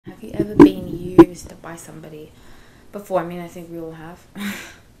Have you ever been used by somebody before? I mean, I think we all have. I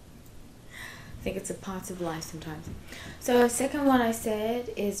think it's a part of life sometimes. So second one I said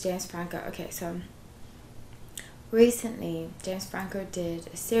is James Franco. Okay, so recently James Franco did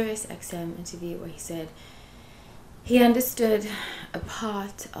a Sirius XM interview where he said he understood a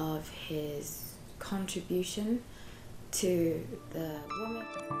part of his contribution to the woman.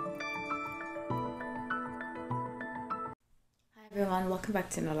 Hi everyone, welcome back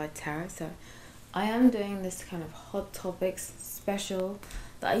to No Light Tarot. So I am doing this kind of hot topics special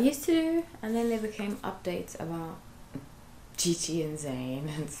that I used to do, and then they became updates about Gigi and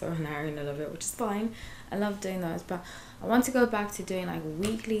Zayn and so on, Harry and a little bit, which is fine. I love doing those, but I want to go back to doing like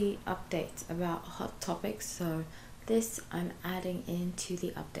weekly updates about hot topics. So this I'm adding into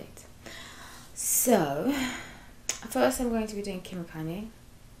the update. So first I'm going to be doing Kim&Kanye,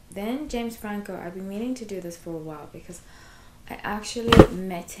 then James Franco. I've been meaning to do this for a while because I actually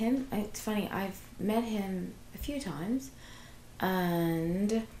met him. It's funny, I've met him a few times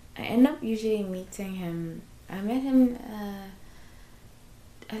and I end up usually meeting him. I met him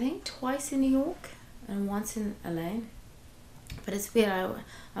I think twice in New York and once in LA, but it's weird, I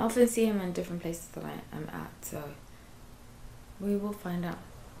often see him in different places that I am at, so we will find out.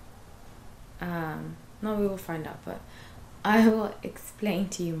 No, we will find out, but I will explain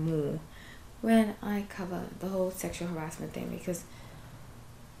to you more when I cover the whole sexual harassment thing, because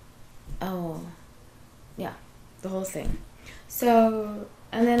oh yeah, the whole thing. So,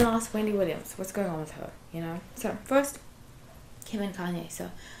 and then last, Wendy Williams, what's going on with her, you know? So first, Kim and Kanye. So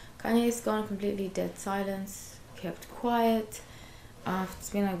Kanye's gone completely dead silence, kept quiet. It's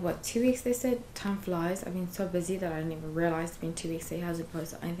been like what, 2 weeks they said. Time flies. I've been so busy that I didn't even realize it's been 2 weeks that he hasn't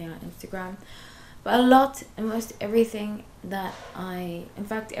posted anything on Instagram. But a lot, and most everything that in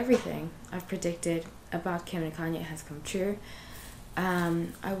fact everything I've predicted about Kim and Kanye has come true.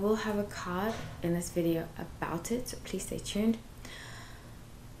 I will have a card in this video about it, so please stay tuned.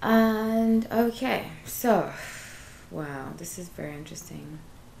 And okay, so wow, this is very interesting.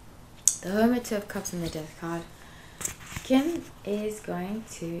 The Hermit, Two of Cups, and the Death card. Kim is going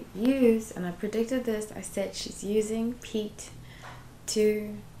to use, and I predicted this, I said she's using Pete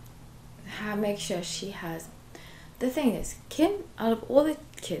to make sure she has. The thing is, Kim, out of all the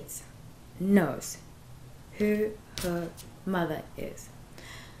kids, knows who her mother is.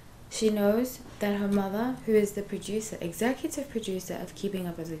 She knows that her mother, who is the producer, executive producer of Keeping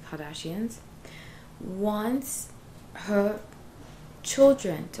Up with the Kardashians, wants her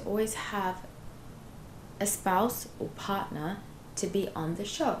children to always have a spouse or partner to be on the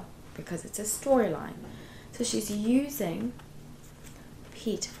show because it's a storyline. So she's using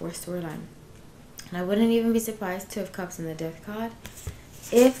Pete for a storyline. And I wouldn't even be surprised, Two of Cups and the Death card,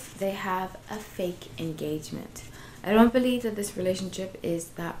 if they have a fake engagement. I don't believe that this relationship is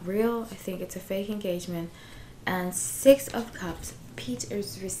that real. I think it's a fake engagement. And Six of Cups, Pete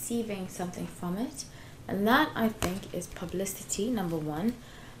is receiving something from it. And that, I think, is publicity, number one.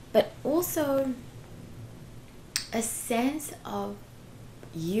 But also a sense of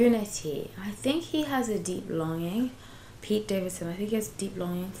unity. I think he has a deep longing. Pete Davidson, I think he has a deep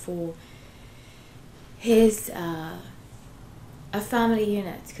longing for his a family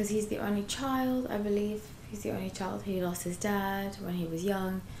unit, because he's the only child, I believe. He's the only child. He lost his dad when he was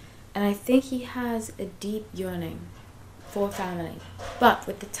young, and I think he has a deep yearning for family. But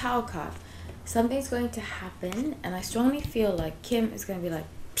with the Tower card, something's going to happen, and I strongly feel like Kim is going to be like,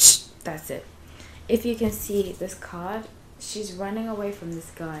 psh, that's it. If you can see this card, she's running away from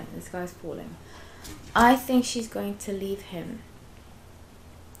this guy. This guy's falling. I think she's going to leave him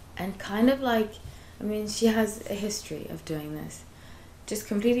and kind of like, I mean, she has a history of doing this. Just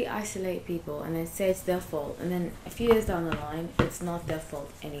completely isolate people and then say it's their fault. And then a few years down the line, it's not their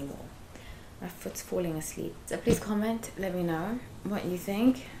fault anymore. My foot's falling asleep. So please comment, let me know what you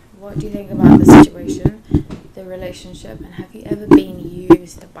think. What do you think about the situation, the relationship, and have you ever been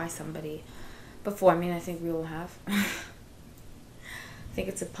used by somebody before? I mean, I think we all have. I think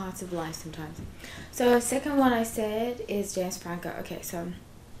it's a part of life sometimes. So second one I said is James Franco. Okay, so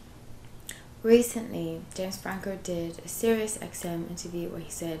recently James Franco did a Sirius XM interview where he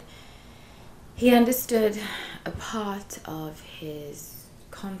said he understood a part of his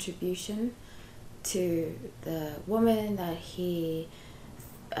contribution to the woman that he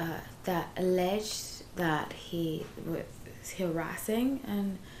that alleged that he was harassing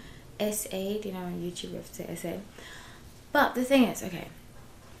and SA'd, you know, on YouTube we have to say SA. But the thing is, okay,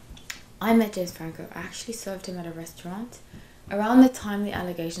 I met James Franco. I actually served him at a restaurant around the time the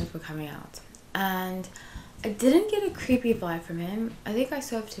allegations were coming out. And I didn't get a creepy vibe from him. I think I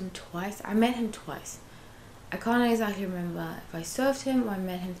served him twice. I met him twice. I can't exactly remember if I served him or I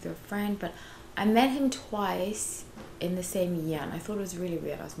met him through a friend, but I met him twice in the same year, and I thought it was really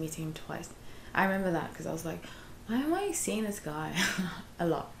weird. I was meeting him twice. I remember that because I was like, why am I seeing this guy a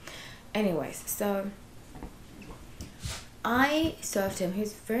lot? Anyways, so I served him. He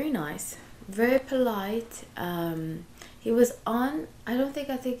was very nice, very polite. He was on. I don't think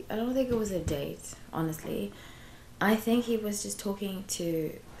it was a date. Honestly, I think he was just talking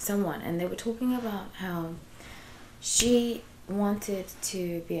to someone, and they were talking about how she wanted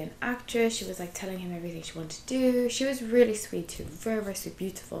to be an actress. She was like telling him everything she wanted to do. She was really sweet too, very, very sweet,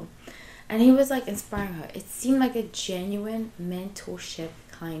 beautiful. And he was like inspiring her. It seemed like a genuine mentorship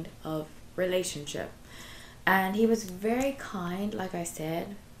kind of relationship. And he was very kind, like I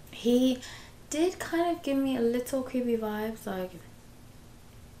said. He did kind of give me a little creepy vibes, like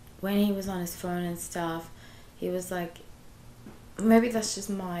when he was on his phone and stuff. He was like, maybe that's just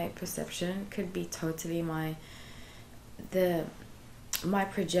my perception, could be totally my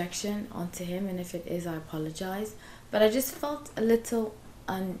projection onto him, and if it is, I apologize. But I just felt a little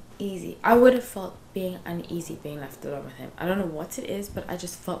uneasy. I would have felt being uneasy being left alone with him. I don't know what it is, but I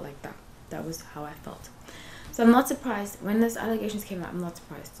just felt like that. That was how I felt. So I'm not surprised when those allegations came out. I'm not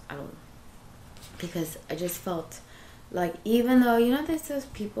surprised at all, because I just felt like, even though, you know, there's those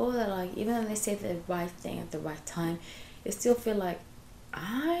people that, like, even though they say the right thing at the right time, you still feel like,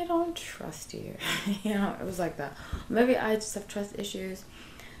 I don't trust you. You know, it was like that. Maybe I just have trust issues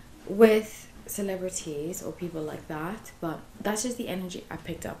with celebrities or people like that, but that's just the energy I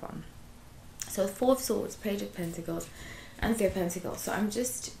picked up on. So 4 of Swords, Page of Pentacles, and 3 of Pentacles. So I'm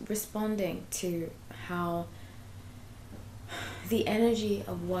just responding to how the energy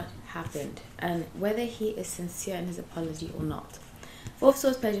of what happened and whether he is sincere in his apology or not. 4 of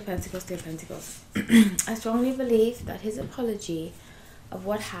Swords, Page of Pentacles, 3 of Pentacles. I strongly believe that his apology of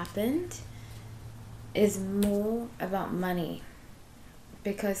what happened is more about money,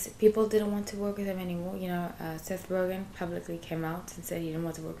 because people didn't want to work with him anymore. You know, Seth Rogen publicly came out and said he didn't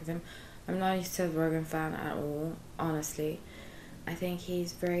want to work with him. I'm not a Seth Rogen fan at all, honestly. I think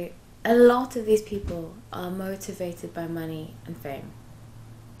he's a lot of these people are motivated by money and fame.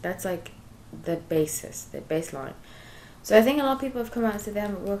 That's like the basis, the baseline. So I think a lot of people have come out and said they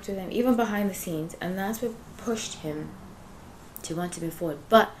haven't worked with him, even behind the scenes, and that's what pushed him to want to move forward.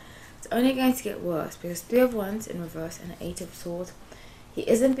 But it's only going to get worse, because 3 of Wands in reverse and 8 of Swords, he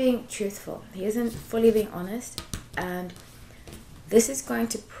isn't being truthful. He isn't fully being honest, and this is going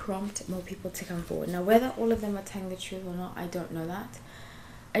to prompt more people to come forward. Now, whether all of them are telling the truth or not, I don't know that.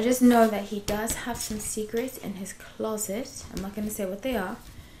 I just know that he does have some secrets in his closet, I'm not going to say what they are,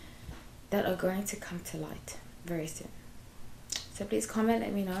 that are going to come to light very soon. So please comment,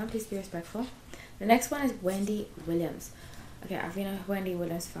 let me know, please be respectful. The next one is Wendy Williams. Okay, I've been a Wendy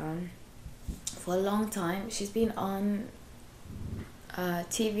Williams fan for a long time. She's been on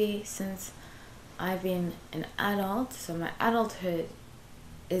TV since I've been an adult. So my adulthood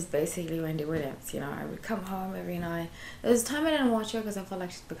is basically Wendy Williams. You know, I would come home every night. There was a time I didn't watch her because I felt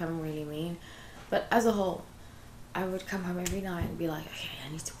like she's becoming really mean. But as a whole, I would come home every night and be like, okay,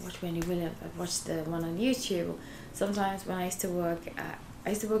 I need to watch Wendy Williams. I'd watch the one on YouTube. Sometimes when I used to work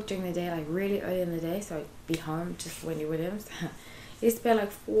during the day, like really early in the day, so I'd be home just for Wendy Williams. I used to pay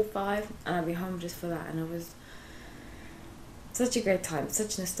like 4 or 5, and I'd be home just for that, and it was such a great time.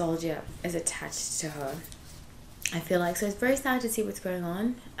 Such nostalgia is attached to her, I feel like. So it's very sad to see what's going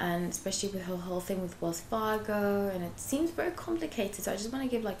on, and especially with her whole thing with Wells Fargo, and it seems very complicated. So I just want to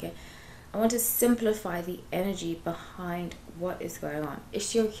give I want to simplify the energy behind what is going on. Is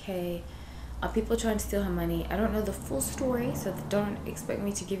she okay? Are people trying to steal her money? I don't know the full story, so don't expect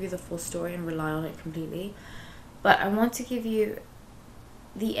me to give you the full story and rely on it completely. But I want to give you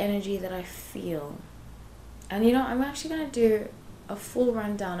the energy that I feel. And you know, I'm actually going to do a full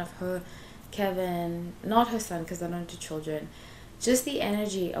rundown of her, Kevin, not her son, because I don't do children. Just the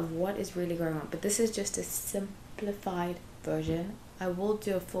energy of what is really going on. But this is just a simplified version. I will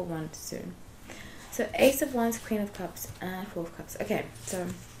do a full one soon. So Ace of Wands, Queen of Cups, and 4 of Cups. Okay, so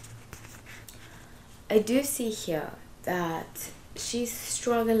I do see here that she's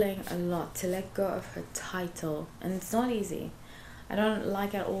struggling a lot to let go of her title, and it's not easy. I don't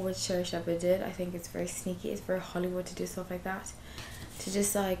like at all what Sherry Shepherd did. I think it's very sneaky. It's very Hollywood to do stuff like that. To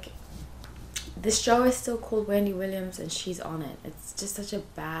just like, the show is still called Wendy Williams and she's on it. It's just such a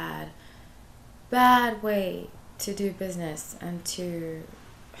bad way to do business and to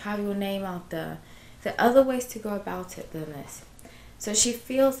have your name out there. There are other ways to go about it than this. So she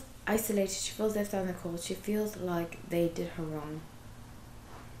feels isolated. She feels left out in the cold. She feels like they did her wrong.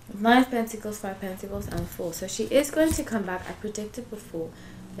 9 of Pentacles, 5 Pentacles, and 4. So she is going to come back. I predicted before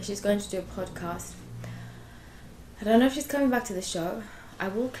that she's going to do a podcast. I don't know if she's coming back to the show. I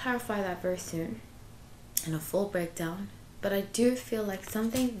will clarify that very soon in a full breakdown. But I do feel like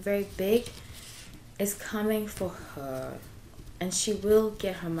something very big is coming for her. And she will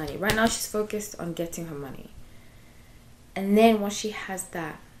get her money. Right now she's focused on getting her money. And then once she has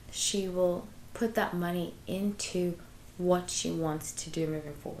that, she will put that money into what she wants to do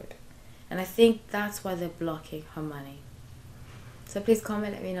moving forward. And I think that's why they're blocking her money. So please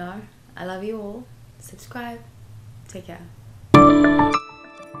comment, let me know. I love you all. Subscribe. Take care.